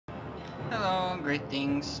Hello,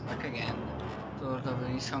 greetings, back again to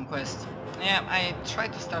WWE's Conquest. Yeah, I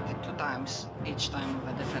tried to start it 2 times, each time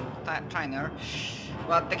with a different trainer,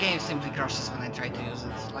 but the game simply crashes when I try to use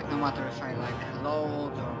it. Like, no matter if I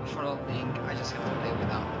load or before loading, I just have to play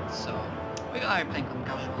without it. So, we're gonna be playing on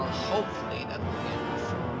casual. Hopefully that will be enough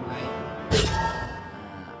for my,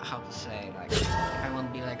 how to say, I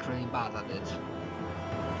won't be really bad at it.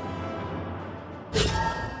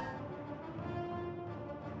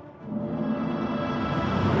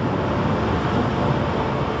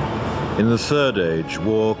 In the Third Age,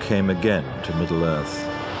 war came again to Middle-earth,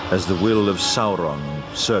 as the will of Sauron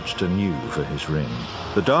searched anew for his ring.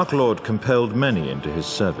 The Dark Lord compelled many into his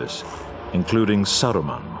service, including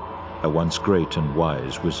Saruman, a once great and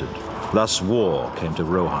wise wizard. Thus war came to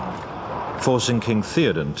Rohan, forcing King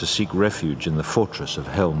Theoden to seek refuge in the fortress of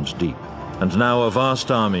Helm's Deep. And now a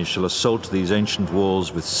vast army shall assault these ancient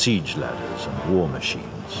walls with siege ladders and war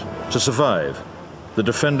machines. To survive, the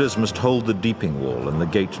defenders must hold the deeping wall and the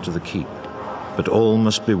gate to the keep, but all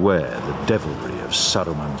must beware the devilry of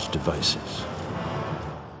Saruman's devices.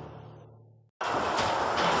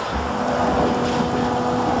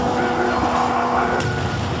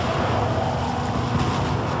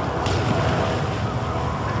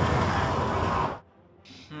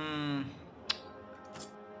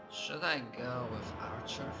 Should I go with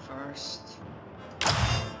Archer first?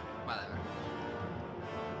 Whatever.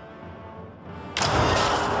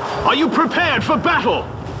 Are you prepared for battle?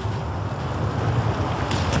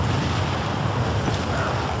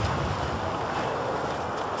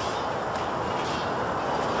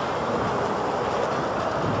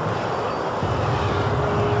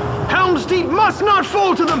 Helm's Deep must not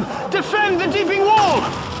fall to them! Defend the deeping wall!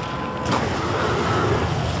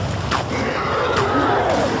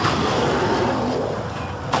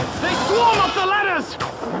 They swarm up the ladders!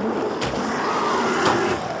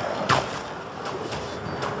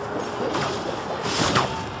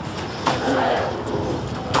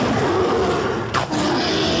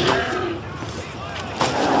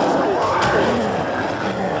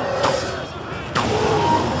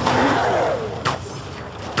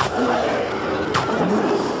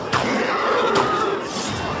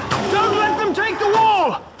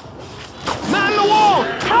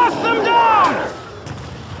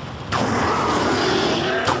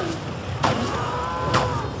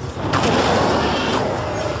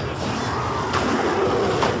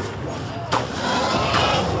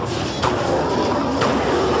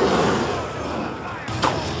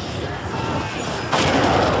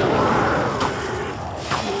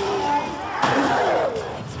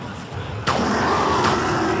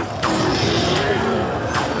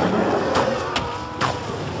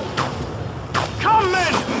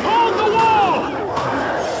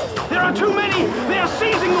 Too many! They are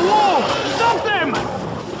seizing the wall! Stop them!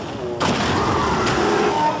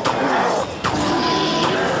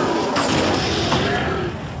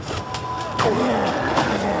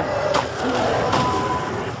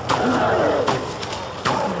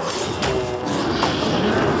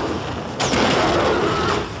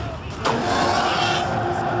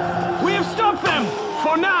 We have stopped them!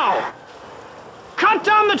 For now! Cut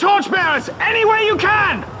down the torchbearers any way you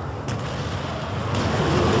can!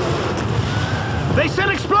 They set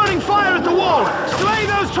exploding fire at the wall! Slay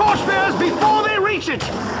those torchbearers before they reach it!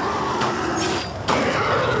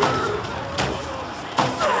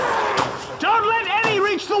 Don't let any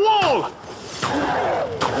reach the wall!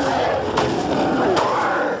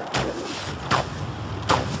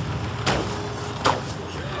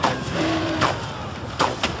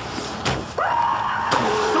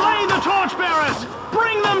 Slay the torchbearers!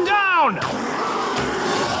 Bring them down!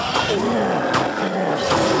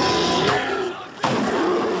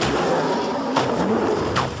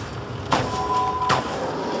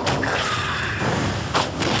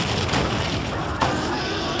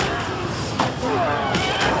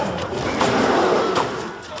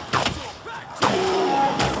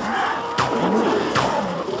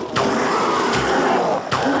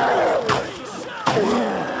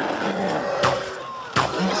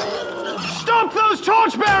 Stop those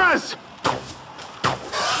torchbearers!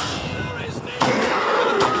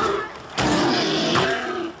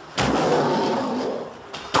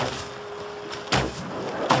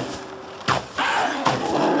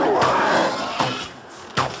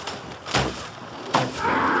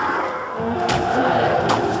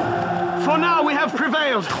 For now, we have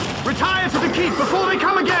prevailed. Retire to the keep before they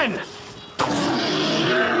come again!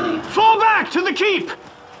 Fall back to the keep!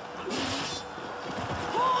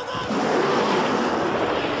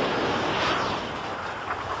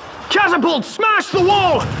 Catapult! Smash the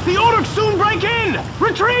wall! The Orcs soon break in!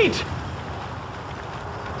 Retreat!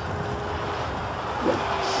 The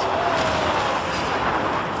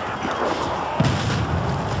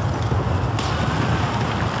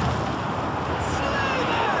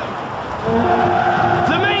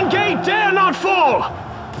main gate dare not fall!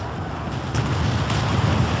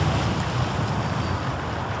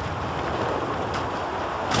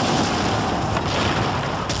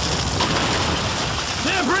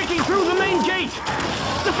 They're breaking through the main gate!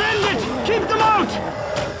 Defend it! Keep them out!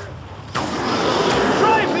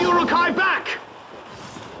 Drive the Uruk-hai back!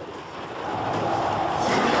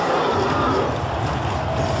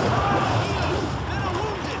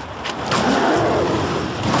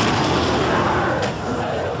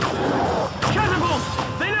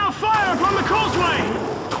 Catapults! They now fire from the causeway!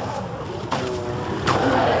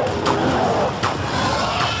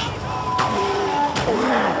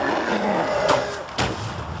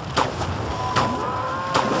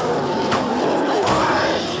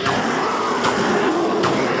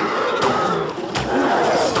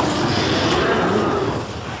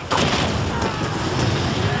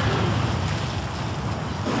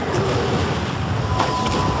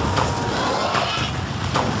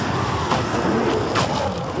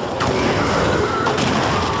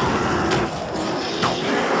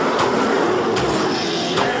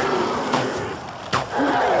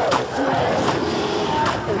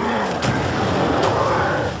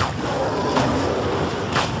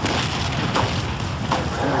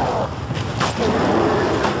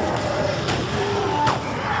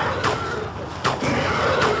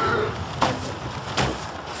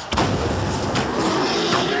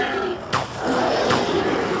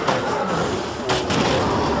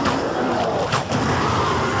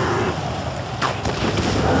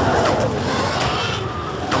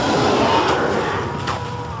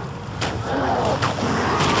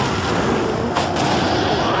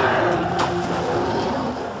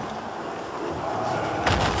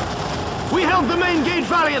 The main gate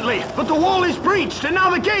valiantly, but the wall is breached and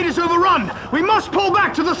now the gate is overrun. We must pull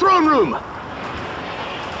back to the throne room.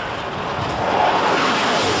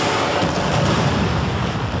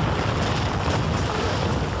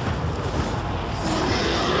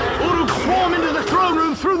 Uruk swarm into the throne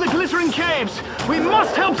room through the glittering caves. We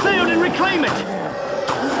must help Theoden reclaim it.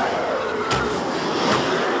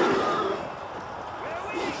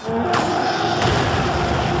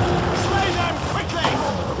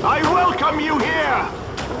 I welcome you here!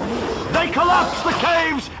 They collapsed the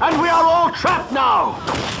caves, and we are all trapped now!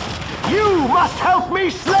 You must help me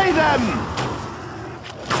slay them!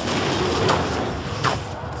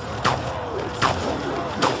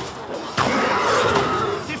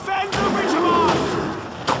 Defend the Ridgemont!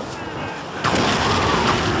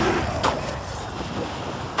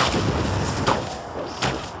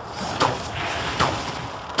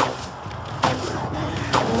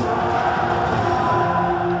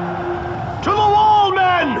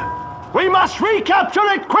 We must recapture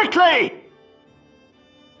it quickly!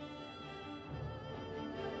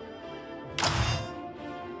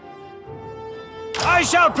 I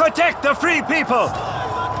shall protect the free people!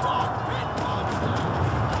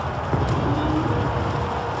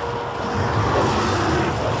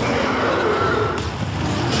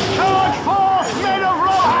 Charge forth, men of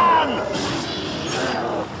Rohan!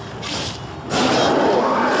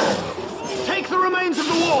 Take the remains of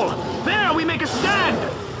the wall! There we make a stand!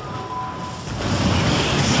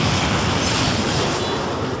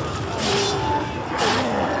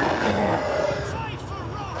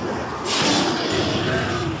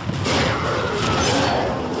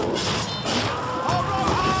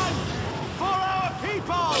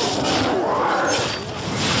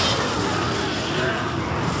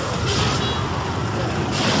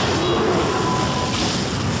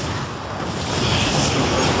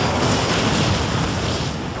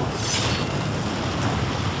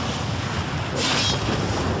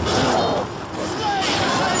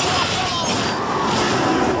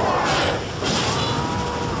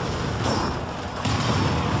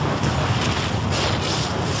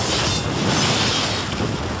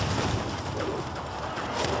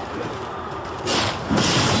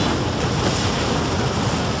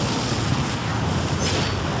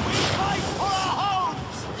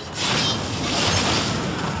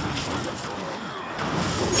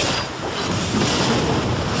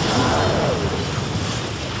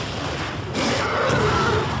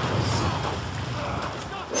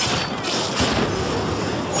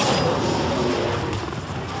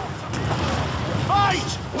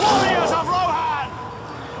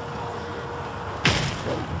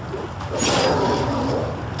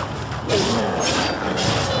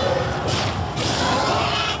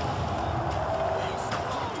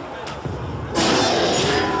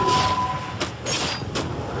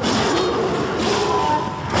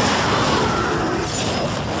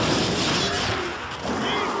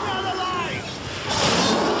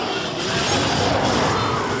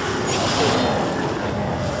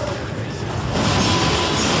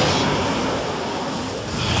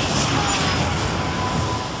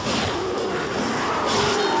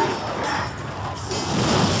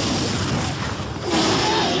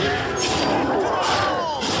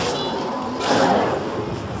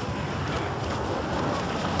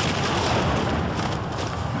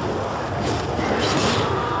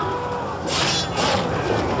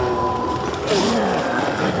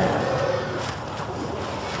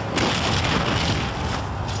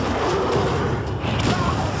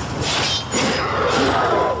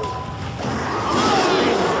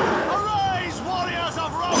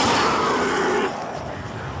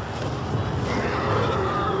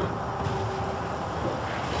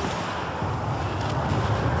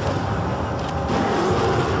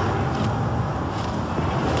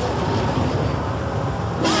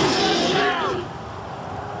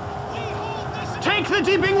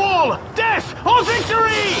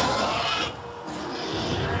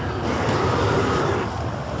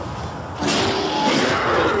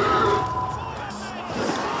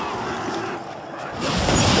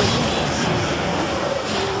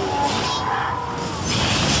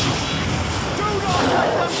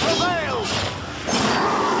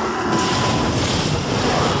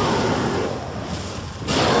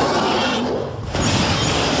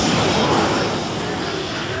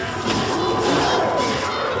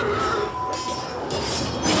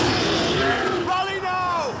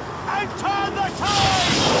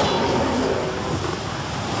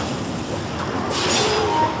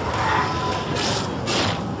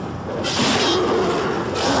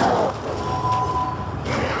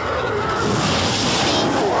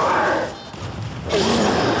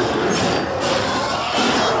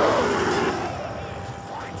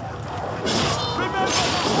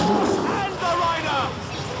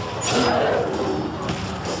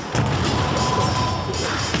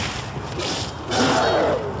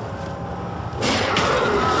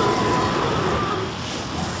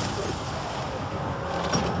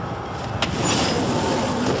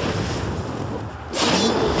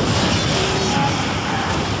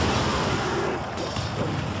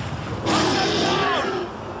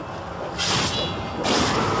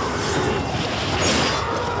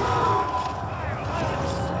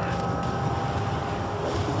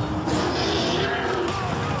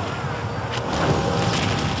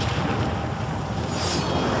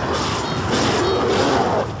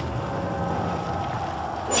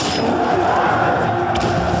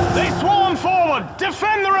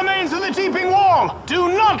 Defend the remains of the Deeping Wall!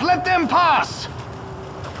 Do not let them pass!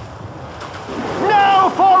 Now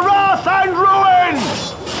for wrath and ruin!